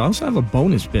values. I also have a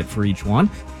bonus bit for each one.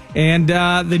 And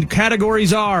the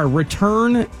categories are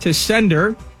return to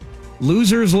sender,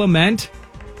 loser's lament,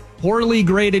 poorly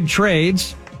graded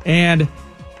trades, and,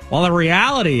 well, the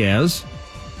reality is...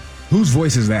 Whose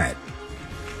voice is that?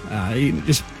 You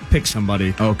just pick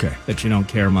somebody Okay. that you don't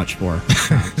care much for. No,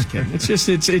 I'm just kidding.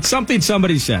 It's something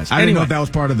somebody says. I didn't know Anyway. if that was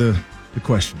part of the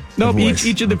question. The Nope, voice.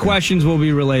 each of the Okay. questions will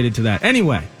be related to that.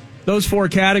 Anyway, those 4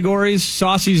 categories,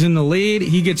 Saucy's in the lead.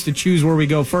 He gets to choose where we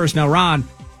go first. Now, Ron,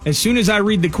 as soon as I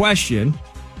read the question,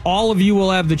 All of you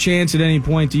will have the chance at any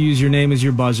point to use your name as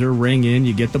your buzzer, ring in,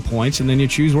 you get the points, and then you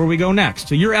choose where we go next.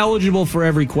 So you're eligible for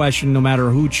every question, no matter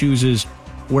who chooses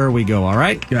where we go, all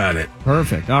right? Got it.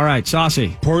 Perfect. All right,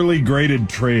 Saucy. Poorly graded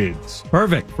trades.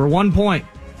 Perfect. For 1 point.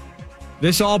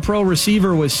 This all-pro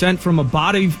receiver was sent from a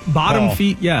bottom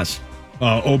feed. Yes.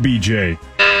 OBJ.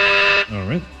 All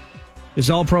right. This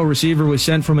all-pro receiver was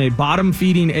sent from a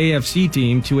bottom-feeding AFC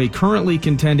team to a currently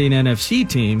contending NFC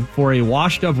team for a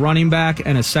washed-up running back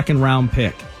and a second-round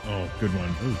pick. Oh, good one.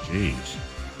 Oh, jeez.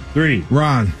 3.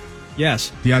 Ron.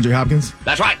 Yes. DeAndre Hopkins.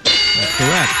 That's right. That's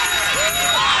correct.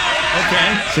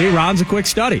 Okay. See, Ron's a quick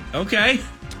study. Okay.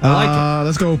 I like it.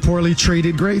 Let's go poorly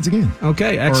traded grades again.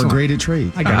 Okay, excellent. Or graded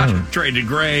trades. I got you. Traded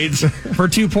grades. For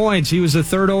 2 points, he was the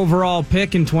third overall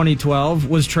pick in 2012,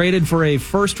 was traded for a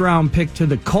first-round pick to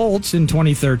the Colts in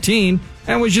 2013,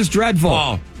 and was just dreadful.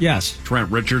 Paul. Yes.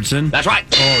 Trent Richardson. That's right.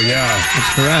 Oh, yeah.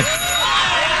 That's correct.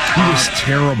 He was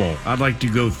terrible. I'd like to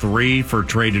go 3 for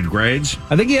traded grades.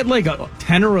 I think he had like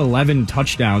 10 or 11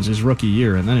 touchdowns his rookie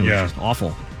year, and then it was just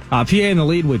awful. PA in the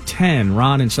lead with 10,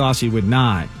 Ron and Saucy with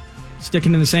 9.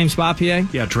 Sticking in the same spot, PA?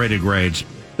 Yeah, traded grades.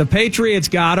 The Patriots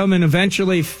got him, and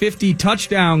eventually 50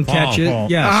 touchdown catches. Paul.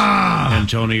 Yes.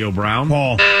 Antonio Brown.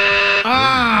 Paul.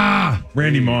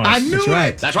 Randy Moss. I knew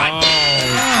it. That's right.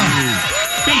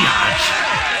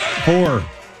 Biatch.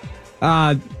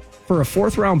 4. For a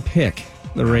fourth-round pick,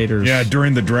 the Raiders. Yeah,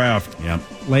 during the draft. Yep.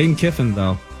 Lane Kiffin,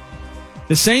 though.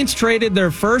 The Saints traded their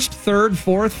first, third,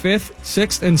 fourth, fifth,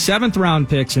 sixth, and seventh round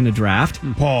picks in a draft.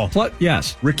 Paul.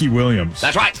 Yes. Ricky Williams.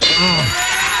 That's right.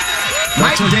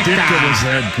 Mike Dick Dick guy. was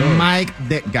head coach. Mike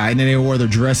Dick guy. And then they wore their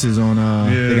dresses on,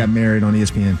 they got married on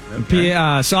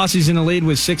ESPN. Saucy's in the lead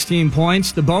with 16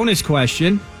 points. The bonus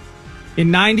question.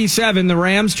 In 97, the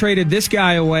Rams traded this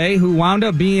guy away who wound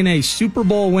up being a Super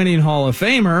Bowl winning Hall of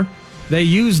Famer. They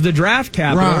used the draft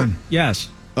capital. Ron. Yes.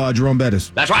 Jerome Bettis.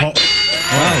 That's right.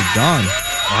 Well done.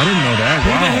 I didn't know that. Who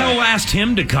Wow. the hell asked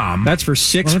him to come? That's for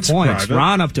 6 that's points. private.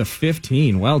 Ron up to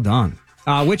 15. Well done.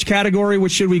 Which category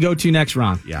should we go to next,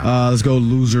 Ron? Yeah. Let's go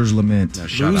Losers Lament.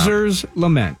 Losers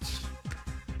Lament.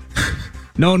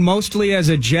 Known mostly as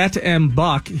a Jet and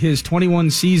Buck, his 21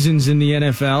 seasons in the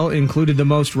NFL included the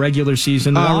most regular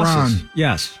season losses. Ron.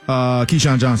 Yes.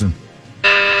 Keyshawn Johnson.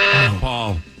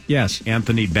 Paul. Yes.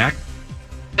 Anthony Beck.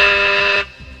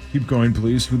 Keep going,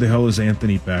 please. Who the hell is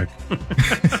Anthony Beck?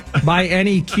 By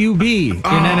any QB in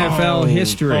NFL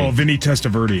history. Oh, Vinny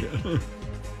Testaverde.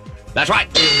 That's right.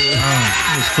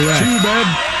 That's correct. Too bad.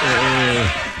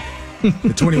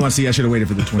 The 21 seasons. I should have waited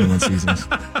for the 21 seasons.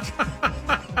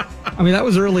 I mean, that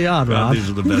was early on, Rob. These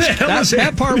are the best.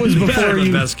 That part was before They're the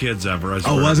you. best kids ever. I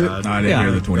swear Oh, was to it? God. No, I didn't Yeah.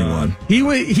 hear the 21.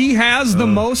 He has the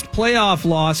most playoff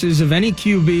losses of any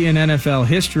QB in NFL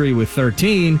history with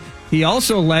 13. He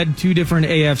also led 2 different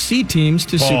AFC teams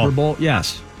to Paul. Super Bowl.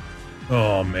 Yes.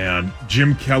 Oh, man.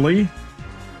 Jim Kelly?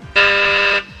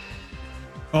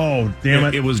 Oh, damn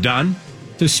it. It was done?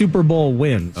 To Super Bowl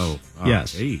wins. Oh,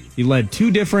 yes. hey. He led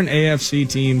 2 different AFC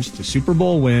teams to Super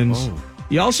Bowl wins. Oh.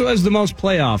 He also has the most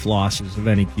playoff losses of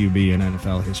any QB in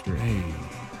NFL history.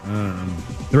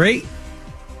 3,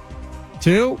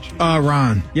 2.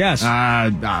 Ron. Yes.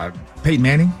 Peyton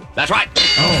Manning. That's right.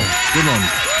 Oh, good one.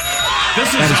 This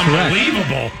is That is correct.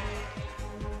 unbelievable.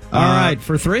 All right,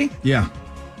 for 3. Yeah.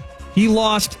 He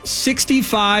lost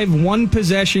 65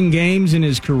 one-possession games in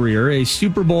his career, a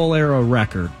Super Bowl-era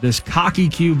record. This cocky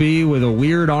QB with a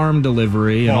weird arm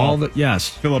delivery and Paul. all the... Yes.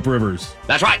 Phillip Rivers.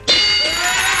 That's right.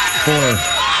 4.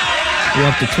 You're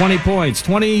up to 20 points.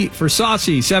 20 for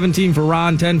Saucy, 17 for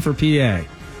Ron, 10 for PA.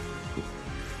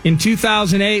 In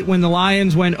 2008, when the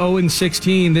Lions went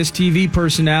 0-16, this TV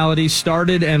personality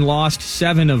started and lost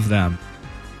 7 of them.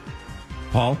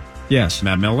 Paul? Yes.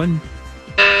 Matt Millen?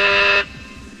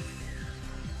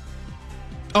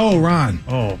 Oh, Ron.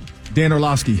 Oh. Dan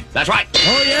Orlovsky. That's right.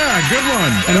 Oh, yeah. Good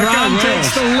one. And That guy Ron rolls.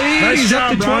 takes the lead. Nice He's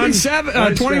job, up to Ron. 27,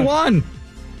 Nice 21.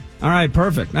 All right,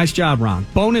 perfect. Nice job, Ron.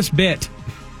 Bonus bit.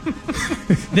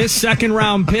 This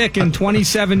second-round pick in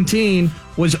 2017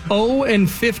 was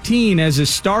 0-15 as a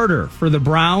starter for the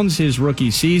Browns his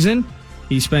rookie season.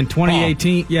 He spent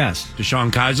 2018... Yes.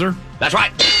 Deshaun Kaiser? That's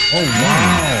right. Oh,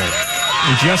 wow.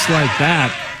 And just like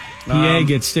that, PA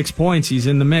gets 6 points. He's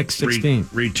in the mix, 16.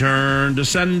 Return to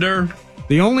sender.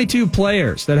 The only 2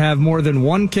 players that have more than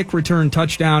 1 kick return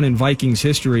touchdown in Vikings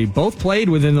history both played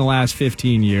within the last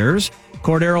 15 years.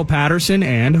 Cordero Patterson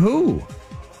and who?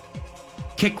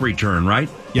 Kick return, right?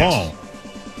 Yes. Paul.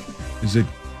 Is it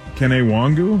Kene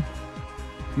Wangu?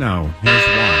 No, here's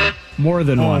one. More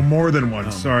than Oh, one. more than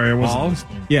one. Sorry, I wasn't Paul?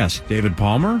 listening. Yes. David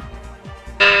Palmer?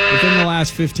 Within the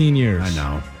last 15 years. I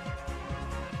know.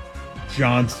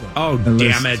 Johnson. Oh, And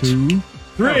damn let's it. 2.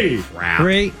 3. Oh, crap.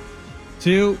 3,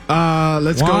 2.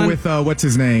 Let's One. go with what's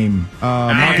his name?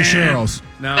 Marcus Sherrills.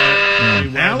 No.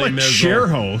 Alec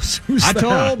Sherrills. Who's I that?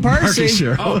 told Marcus Percy.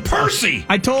 Sherrills. Oh, Percy.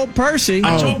 I told Percy.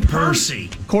 I told Percy.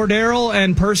 Cordero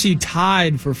and Percy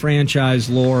tied for franchise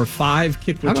lore, 5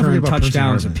 kick I don't return forget about Percy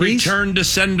touchdowns Harvin. apiece. Return to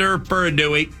sender for a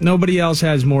Dewey. Nobody else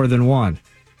has more than one.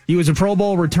 He was a Pro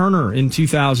Bowl returner in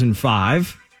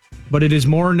 2005, but it is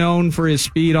more known for his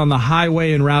speed on the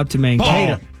highway en route to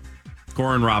Mankato.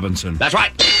 Corin Robinson. That's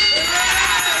right.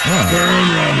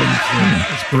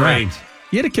 That's correct.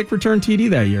 He had a kick return TD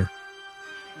that year.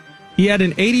 He had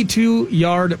an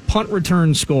 82-yard punt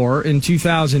return score in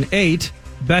 2008,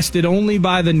 bested only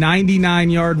by the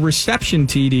 99-yard reception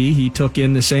TD he took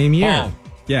in the same year. Oh.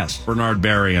 Yes. Bernard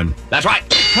Berrien. That's right.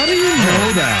 How do you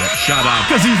know that? Shut up.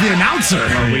 Because he's the announcer.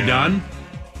 Are we done?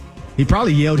 He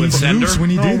probably yelled With he's Sender? loose when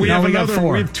he No, did we it. have we got another.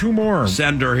 4. We have 2 more.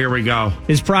 Sender, here we go.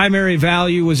 His primary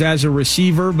value was as a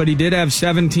receiver, but he did have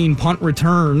 17 punt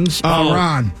returns.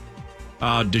 Ron.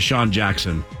 Deshaun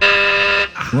Jackson.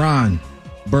 Ron.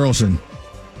 Burleson.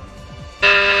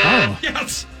 Oh.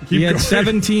 Yes. He had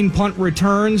 17 punt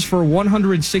returns for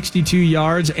 162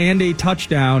 yards and a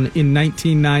touchdown in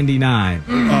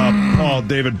 1999.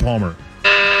 David Palmer.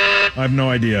 I have no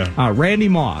idea. Randy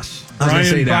Moss. I was gonna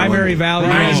say that Primary one. value.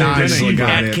 Ryan Nice Dennehy. one got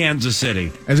At it. Kansas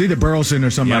City. It's either Burleson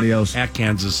or somebody Yep, else. At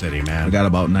Kansas City, man. I got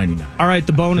about 99. All right,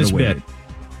 the bonus Could've bit. waited.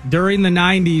 During the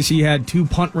 90s, he had 2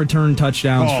 punt return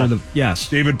touchdowns for the. Yes.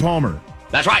 David Palmer.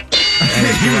 That's right.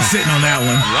 He was sitting on that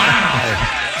one.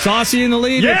 Saucy in the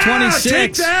lead at 26.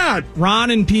 Take that. Ron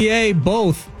and PA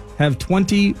both have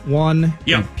 21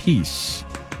 Yep. apiece.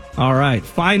 All right,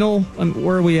 final.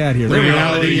 Where are we at here? The There we go.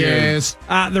 reality is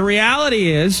The reality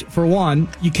is, for one,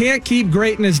 you can't keep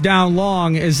greatness down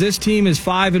long, as this team is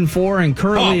 5-4 and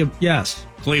currently,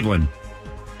 Cleveland.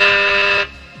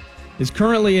 is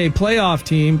currently a playoff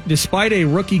team despite a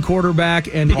rookie quarterback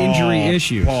and injury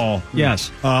issues. Paul. Yes.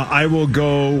 I will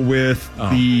go with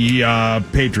the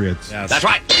Patriots. That's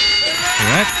right.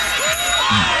 Correct.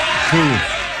 2.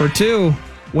 For 2,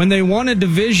 when they won a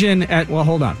division at, well,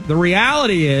 hold on. The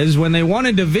reality is, when they won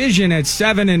a division at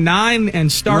 7-9 and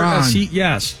start Ron. a seat,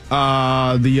 yes.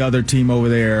 the other team over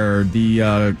there,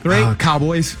 the 3.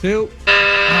 Cowboys. 2.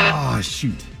 Oh,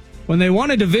 shoot. When they won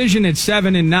a division at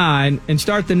 7-9 and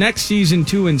start the next season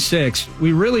 2-6,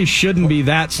 we really shouldn't be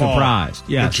that surprised.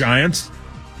 The Yes. Giants.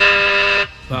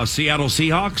 Seattle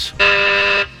Seahawks.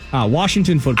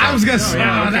 Washington football. I was going to say,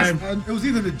 okay. it was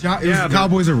either the Yeah,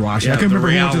 Cowboys or Washington. yeah, I can the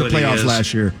remember who went to the reality playoffs is-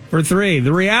 last year. For 3,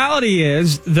 the reality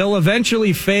is they'll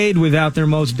eventually fade without their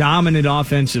most dominant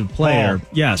offensive player. Paul.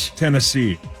 Yes,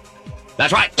 Tennessee.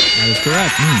 That's right. that is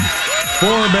correct. 4,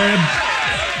 babe.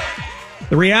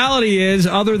 The reality is,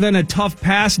 other than a tough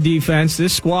pass defense,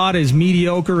 this squad is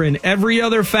mediocre in every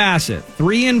other facet.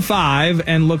 3-5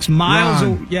 and looks miles.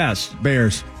 Ron. Yes,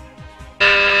 Bears.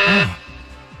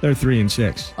 they're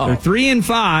 3-6. They're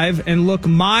 3-5 and look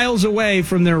miles away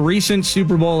from their recent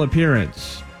Super Bowl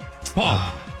appearance. Paul.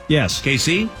 Yes,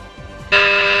 KC.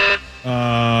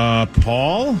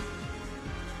 Paul.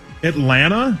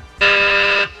 Atlanta.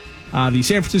 the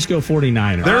San Francisco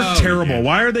 49ers. They're terrible. yeah.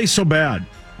 Why are they so bad?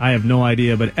 I have no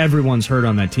idea, but everyone's hurt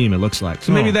on that team, it looks like.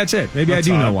 So maybe Oh, that's it. Maybe that's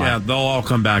I do know odd. why. Yeah, they'll all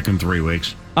come back in 3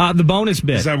 weeks. The bonus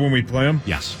bit. Is that when we play them?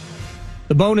 Yes.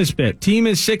 The bonus bit. Team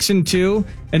is 6-2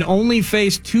 and only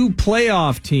faced 2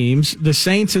 playoff teams, the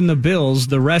Saints and the Bills,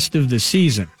 the rest of the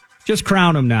season. Just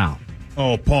crown them now.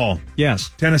 Oh, Paul.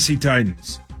 Yes. Tennessee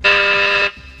Titans.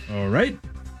 All right.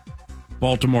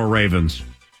 Baltimore Ravens.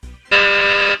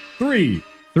 3.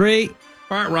 3,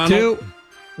 All right, Ronald. 2,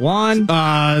 1.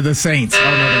 The Saints. Oh, no,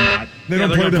 they're not. They Yeah,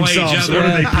 don't they're play gonna play each themselves. other. What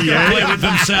are they, They play PA? with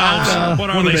themselves. What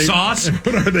are they, sauce?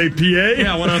 What are they, PA?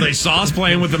 Yeah, what are they, sauce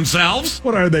playing with themselves?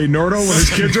 What are they, Nordo when his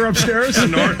kids are upstairs?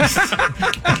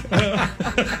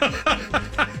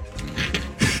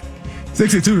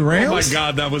 62 the Rams. Oh my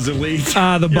God, that was elite.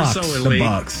 The You're Bucks. so The elite.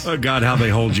 Bucks. Oh God, how they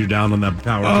hold you down on that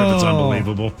power trip. It's Oh.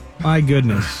 unbelievable. My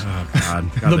goodness. Oh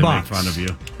God, The they Bucks. make fun of you.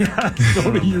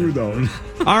 So do you, though.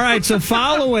 All right, so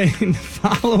following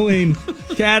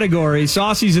category,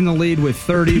 Saucy's in the lead with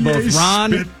 30. PA Both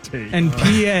Ron spit tape. and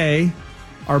PA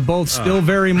are both still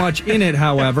very much in it,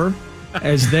 however,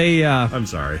 as they I'm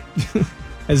sorry.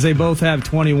 as they both have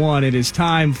 21. It is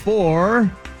time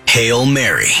for... Hail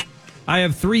Mary. I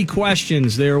have 3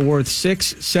 questions. They are worth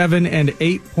 6, 7, and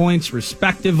 8 points,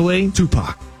 respectively.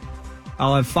 Tupac.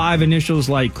 I'll have 5 initials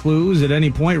like clues at any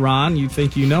point, Ron. You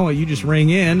think you know it, you just ring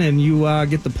in and you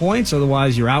get the points.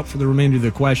 Otherwise, you're out for the remainder of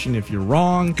the question if you're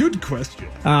wrong. Good question.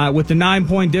 With the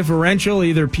 9-point differential,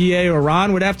 either PA or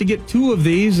Ron would have to get 2 of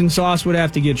these, and Sauce would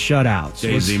have to get shut out. So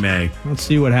Daisy May. Let's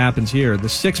see what happens here. The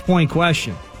 6-point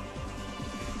question.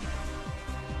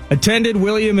 Attended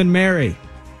William and Mary.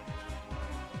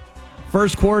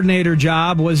 First coordinator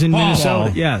job was in Minnesota.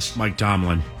 Paul. Yes. Mike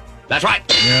Tomlin. That's right.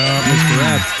 Yeah,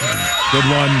 Correct. good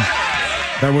one.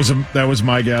 That was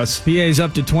my guess. PA's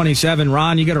up to 27.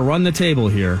 Ron, you got to run the table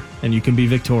here, and you can be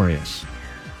victorious.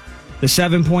 The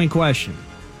 7-point question.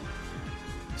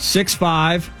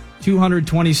 6'5",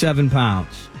 227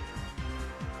 pounds.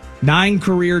 9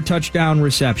 career touchdown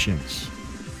receptions.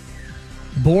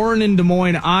 Born in Des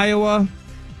Moines, Iowa.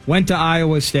 Went to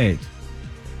Iowa State.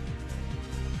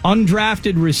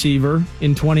 Undrafted receiver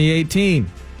in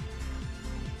 2018.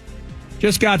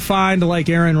 Just got fined like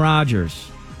Aaron Rodgers.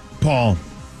 Paul.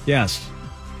 Yes.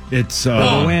 It's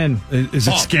the win. Is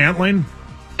it Scantling?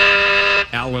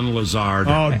 Alan Lazard.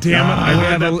 Oh, damn it. I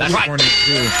read that That's this right. morning,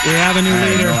 too. We have a new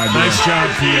leader. Nice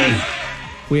job, PA.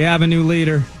 We have a new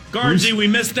leader. Guardsy, we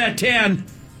missed that 10.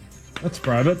 That's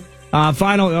private.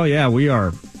 Final. Oh, yeah, we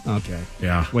are. Okay.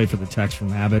 Yeah. Wait for the text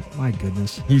from Abbott. My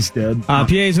goodness. He's dead.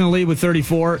 PA's in the lead with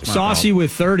 34. Saucy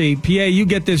with 30. PA, you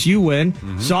get this, you win.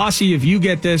 Saucy, if you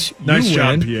get this, you Nice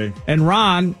win. job, PA. And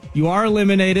Ron, you are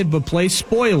eliminated, but play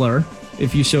spoiler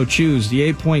if you so choose.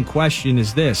 The 8-point question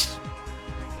is this.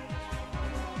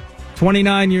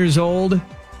 29 years old,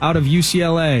 out of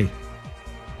UCLA.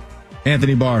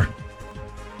 Anthony Barr.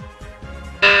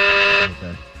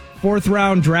 4th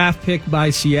round draft pick by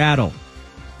Seattle.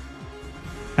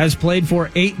 Has played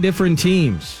for 8 different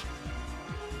teams.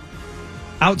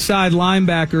 Outside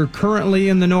linebacker, currently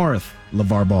in the North.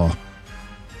 LeVar Ball.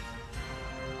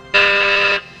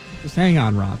 Just hang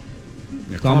on, Ron.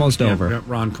 It's almost over.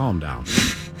 Ron, calm down.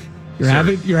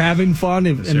 You're having fun,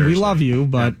 and we Seriously. love you,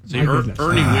 but See, my goodness.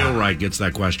 Ernie Wheelwright gets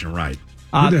that question right.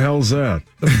 Who the hell's that?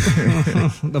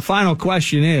 The final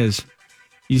question is,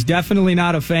 he's definitely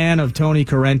not a fan of Tony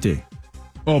Correnti.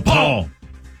 Oh, Paul.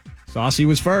 Saucy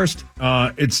was first.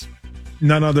 It's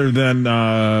none other than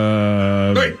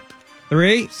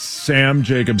 3. Sam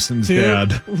Jacobson's 2.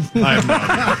 dad.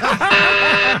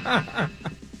 I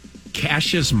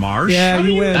Cassius Marsh? Yeah,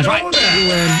 you win. That's right. You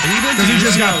win. Because he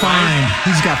just got fined.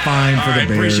 He's got fined All for right,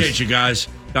 the Bears. appreciate you guys.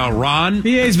 Now, Ron,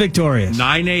 PA's victorious.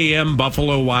 9 a.m.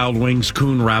 Buffalo Wild Wings,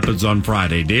 Coon Rapids on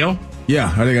Friday. Deal? Yeah.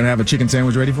 Are they going to have a chicken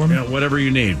sandwich ready for me? Yeah, whatever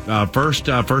you need. First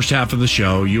half of the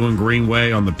show, you and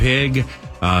Greenway on the Pig.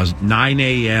 9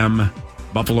 a.m.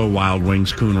 Buffalo Wild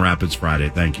Wings, Coon Rapids Friday.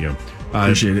 Thank you.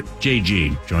 Appreciate it.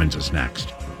 JG joins us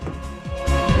next.